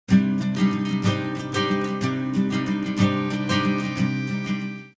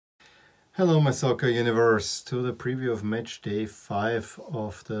Hello my soccer universe, to the preview of match day 5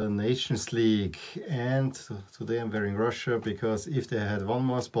 of the Nations League. And today I'm wearing Russia because if they had one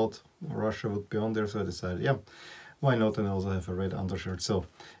more spot, Russia would be on there, so I decided, yeah, why not, and also have a red undershirt, so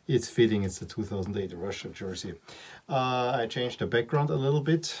it's fitting. It's the 2008 Russia jersey. I changed the background a little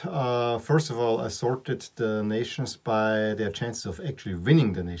bit. First of all, I sorted the nations by their chances of actually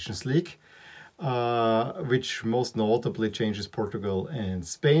winning the Nations League. Which most notably changes Portugal and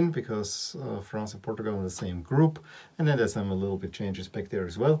Spain, because France and Portugal are in the same group, and then there's some a little bit changes back there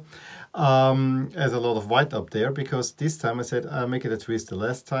as well. There's a lot of white up there, because this time I said I'll make it a twist. The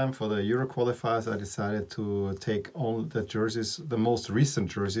last time for the Euro qualifiers I decided to take all the jerseys, the most recent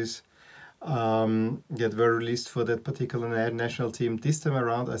jerseys that were released for that particular national team. This time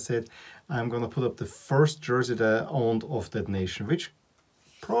around I said I'm gonna put up the first jersey that I owned of that nation, which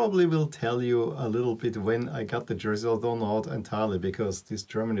probably will tell you a little bit when I got the jersey, although not entirely, because this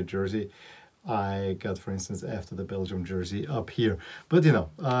Germany jersey I got, for instance, after the Belgium jersey up here. But you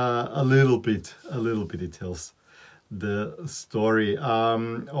know, a little bit it tells the story.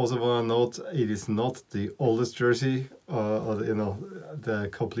 Also want to note, it is not the oldest jersey, or you know, the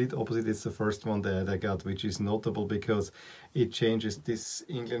complete opposite. It's the first one that I got, which is notable because it changes this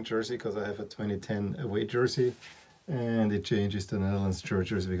England jersey, because I have a 2010 away jersey. And it changes the Netherlands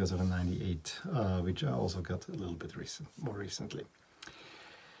jerseys because of a 98, which I also got a little bit more recently.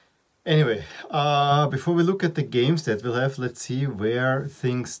 Anyway, before we look at the games that we'll have, let's see where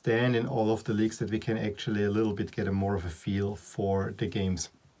things stand in all of the leagues, that we can actually a little bit get more of a feel for the games.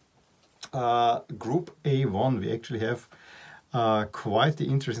 Group A1, we actually have quite the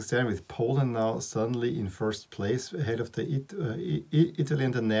interesting stand, with Poland now suddenly in first place ahead of the Italy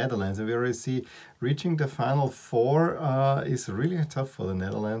and the Netherlands, and we already see reaching the final four is really tough for the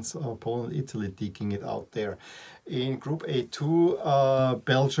Netherlands. Poland, Italy digging it out there. In Group A2,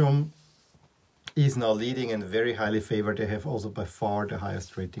 Belgium is now leading and very highly favored. They have also by far the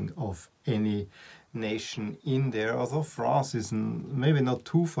highest rating of any nation in there, although France is maybe not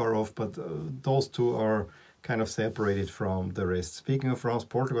too far off, but those two are kind of separated from the rest. Speaking of France,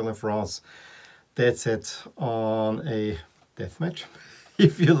 Portugal and France, that's set on a death match,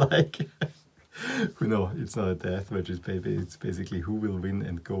 if you like. No, it's not a death match, it's basically who will win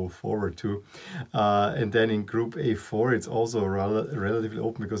and go forward to. And then in Group A4, it's also relatively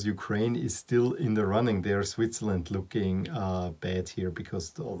open, because Ukraine is still in the running there. Switzerland looking bad here,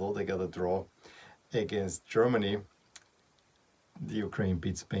 because although they got a draw against Germany, the Ukraine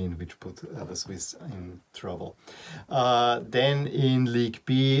beat Spain, which put the Swiss in trouble. Then in League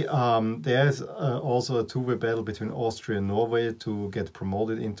B, there's also a two-way battle between Austria and Norway to get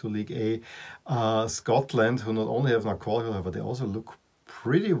promoted into League A. Scotland, who not only have not qualified, but they also look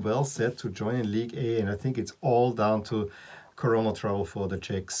pretty well set to join in League A, and I think it's all down to Corona trouble for the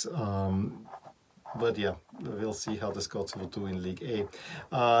Czechs. But yeah, we'll see how the Scots will do in League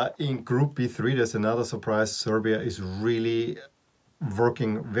A. In Group B3, there's another surprise. Serbia is really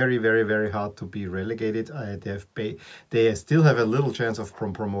working very hard to be relegated. They still have a little chance of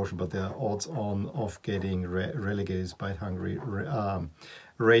promotion, but their odds on of getting relegated, despite Hungary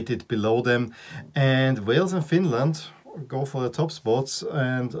rated below them. And Wales and Finland go for the top spots,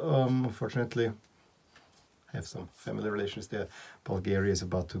 and unfortunately have some family relations there. Bulgaria is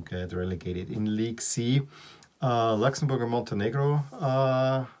about to get relegated. In League C, Luxembourg and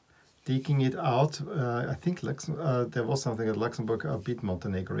Montenegro digging it out. I think there was something that Luxembourg beat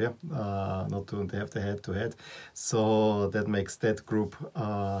Montenegro, yeah, not to, they have the head-to-head, so that makes that group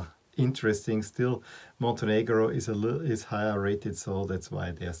interesting. Still, Montenegro is higher rated, so that's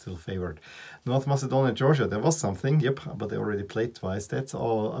why they are still favored. North Macedonia and Georgia, there was something, yep, but they already played twice. That's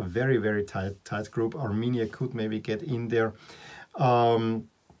all a very tight group. Armenia could maybe get in there.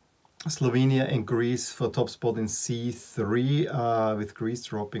 Slovenia and Greece for top spot in C3, with Greece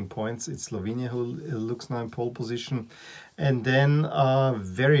dropping points. It's Slovenia who looks now in pole position. And then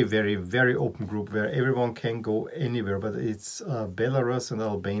very open group where everyone can go anywhere, but it's Belarus and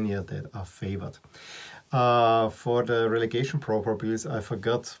Albania that are favored. For the relegation probabilities, I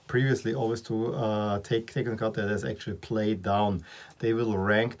forgot previously always to take a cut that has actually played down. They will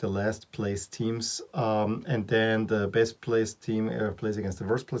rank the last place teams, and then the best placed team plays against the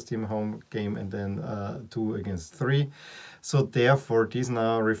worst placed team home game, and then 2 against 3. So therefore, these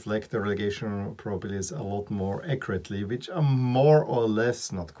now reflect the relegation probabilities a lot more accurately, which are more or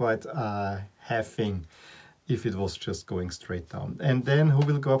less, not quite, halving if it was just going straight down. And then who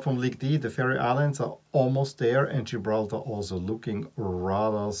will go up from League D? The Faroe Islands are almost there, and Gibraltar also looking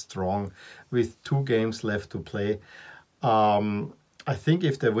rather strong with 2 games left to play. I think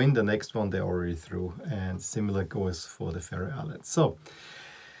if they win the next one, they're already through, and similar goes for the Faroe Islands. So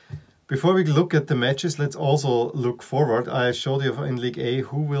Before we look at the matches, let's also look forward. I showed you in League A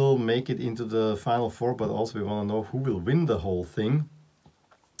who will make it into the Final Four, but also we want to know who will win the whole thing.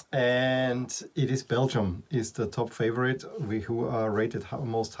 And it is Belgium is the top favorite, who are rated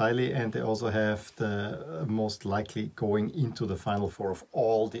most highly, and they also have the most likely going into the Final Four of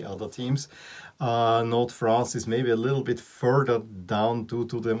all the other teams. Note France is maybe a little bit further down due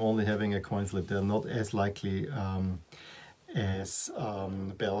to them only having a coin flip. They're not as likely as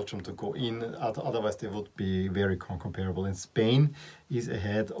Belgium to go in, otherwise they would be very comparable. And Spain is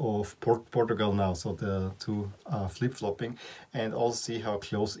ahead of Portugal now, so the two are flip-flopping. And also see how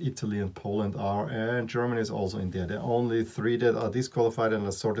close Italy and Poland are, and Germany is also in there. There are only 3 that are disqualified, and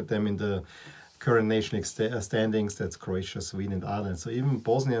I sorted them in the current nation standings. That's Croatia, Sweden and Ireland. So even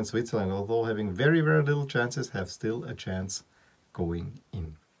Bosnia and Switzerland, although having very, very little chances, have still a chance going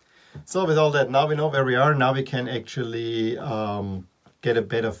in. So with all that, now we know where we are. Now we can actually get a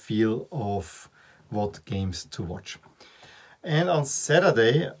better feel of what games to watch. And on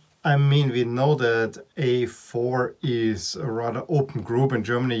Saturday, I mean, we know that A4 is a rather open group, and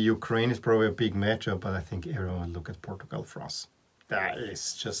Germany-Ukraine is probably a big matchup, but I think everyone will look at Portugal-France. There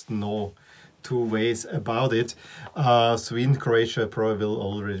is just no two ways about it. Sweden, Croatia probably will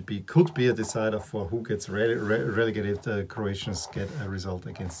already could be a decider for who gets relegated. The Croatians get a result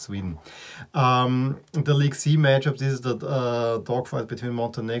against Sweden. The League C matchup, this is the dogfight between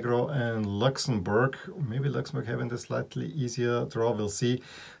Montenegro and Luxembourg. Maybe Luxembourg having the slightly easier draw, we'll see.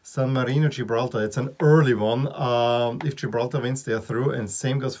 San Marino, Gibraltar, it's an early one. If Gibraltar wins, they are through, and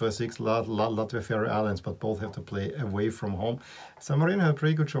same goes for 6 Latvia, Faroe Islands, but both have to play away from home. San Marino had a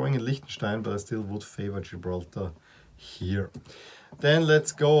pretty good showing in Liechtenstein, but I still would favor Gibraltar here. Then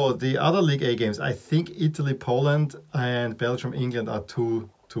let's go the other League A games. I think Italy, Poland and Belgium, England are 2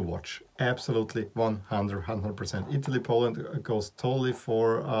 to watch. Absolutely 100%. Italy, Poland goes totally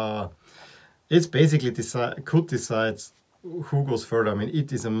for, it's basically could decide who goes further. I mean,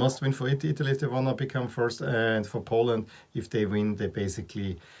 it is a must win for Italy if they want to become first, and for Poland, if they win, they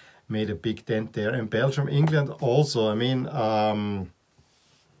basically made a big dent there. And Belgium, England also, I mean,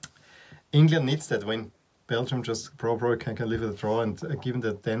 England needs that win. Belgium just probably can live with a draw, and given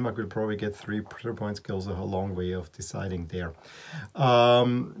that Denmark will probably get 3 points, goes a long way of deciding there.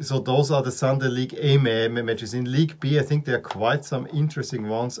 So those are the Sunday League A matches. In League B, I think there are quite some interesting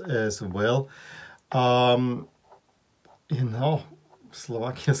ones as well. You know,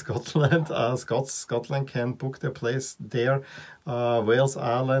 Slovakia, Scotland. Scotland can book their place there. Wales,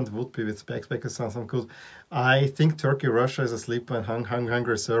 Ireland would be with backpackers some good. I think Turkey, Russia is a sleeper, and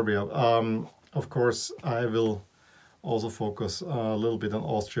Hungary, Serbia. Of course, I will also focus a little bit on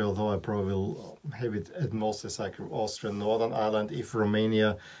Austria, although I probably will have it at most as like Austria, Northern Ireland. If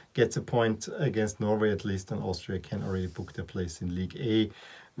Romania gets a point against Norway at least, then Austria can already book their place in League A,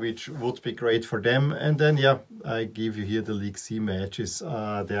 which would be great for them. And then, yeah, I give you here the League C matches.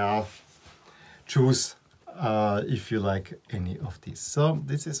 There are, choose if you like any of these. So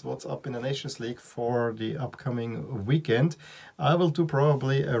this is what's up in the Nations League for the upcoming weekend. I will do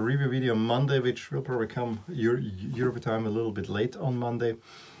probably a review video on Monday, which will probably come Europe time a little bit late on Monday.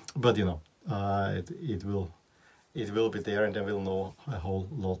 But you know, it will be there, and then we'll know a whole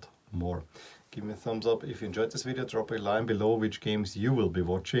lot more. Give me a thumbs up if you enjoyed this video. Drop a line below which games you will be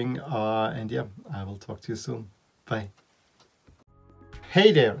watching. And yeah, I will talk to you soon. Bye.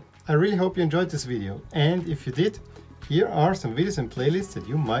 Hey there! I really hope you enjoyed this video. And if you did, here are some videos and playlists that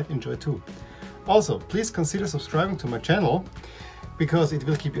you might enjoy too. Also, please consider subscribing to my channel, because it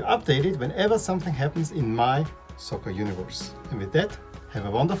will keep you updated whenever something happens in my soccer universe. And with that, have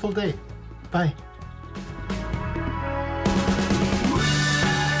a wonderful day. Bye!